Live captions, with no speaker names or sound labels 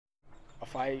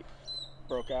fight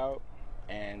broke out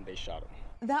and they shot him.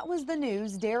 That was the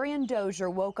news Darian Dozier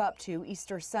woke up to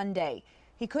Easter Sunday.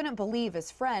 He couldn't believe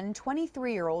his friend,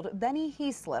 23-year-old Benny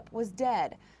Heaslip, was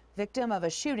dead, victim of a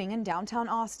shooting in downtown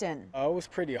Austin. It was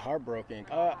pretty heartbroken.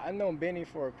 I've known Benny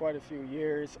for quite a few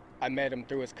years. I met him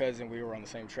through his cousin. We were on the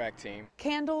same track team.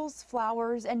 Candles,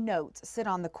 flowers, and notes sit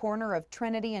on the corner of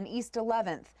Trinity and East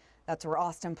 11th. That's where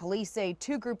Austin police say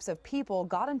two groups of people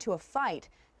got into a fight.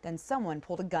 Then someone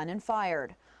pulled a gun and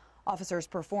fired. Officers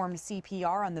performed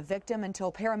CPR on the victim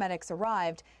until paramedics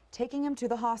arrived, taking him to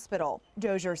the hospital.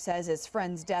 Dozier says his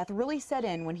friend's death really set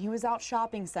in when he was out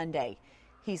shopping Sunday.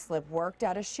 Heaslip worked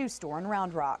at a shoe store in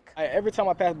Round Rock. Every time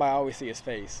I pass by, I always see his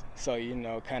face. So,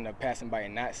 kind of passing by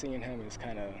and not seeing him is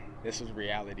this is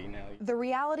reality now. The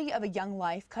reality of a young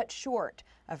life cut short.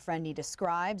 A friend he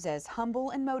describes as humble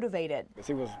and motivated.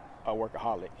 He was a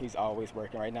workaholic. He's always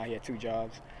working. Right now he had 2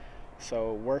 jobs.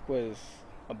 So work was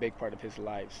a big part of his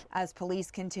life. As police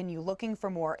continue looking for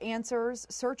more answers,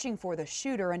 searching for the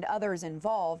shooter and others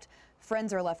involved,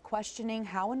 friends are left questioning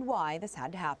how and why this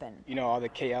had to happen. All the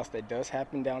chaos that does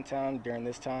happen downtown during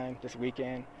this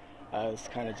weekend, it's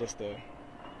kind of just a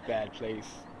bad place,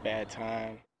 bad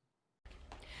time.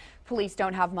 Police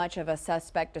don't have much of a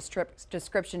suspect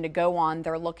description to go on.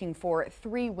 They're looking for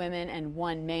 3 women and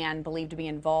 1 man believed to be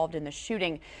involved in the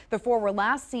shooting. The 4 were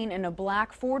last seen in a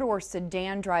black 4-door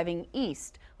sedan driving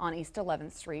east on East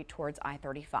 11th Street towards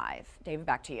I-35. David,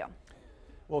 back to you.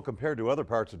 Well, compared to other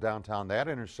parts of downtown, that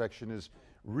intersection is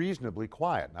reasonably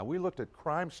quiet. Now, we looked at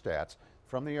crime stats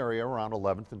from the area around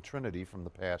 11th and Trinity from the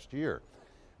past year.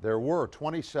 There were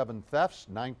 27 thefts,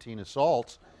 19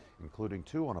 assaults, including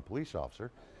 2 on a police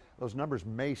officer. Those numbers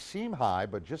may seem high,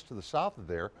 but just to the south of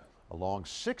there, along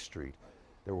 6th Street,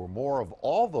 there were more of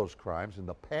all those crimes in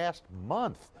the past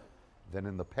month than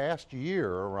in the past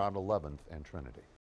year around 11th and Trinity.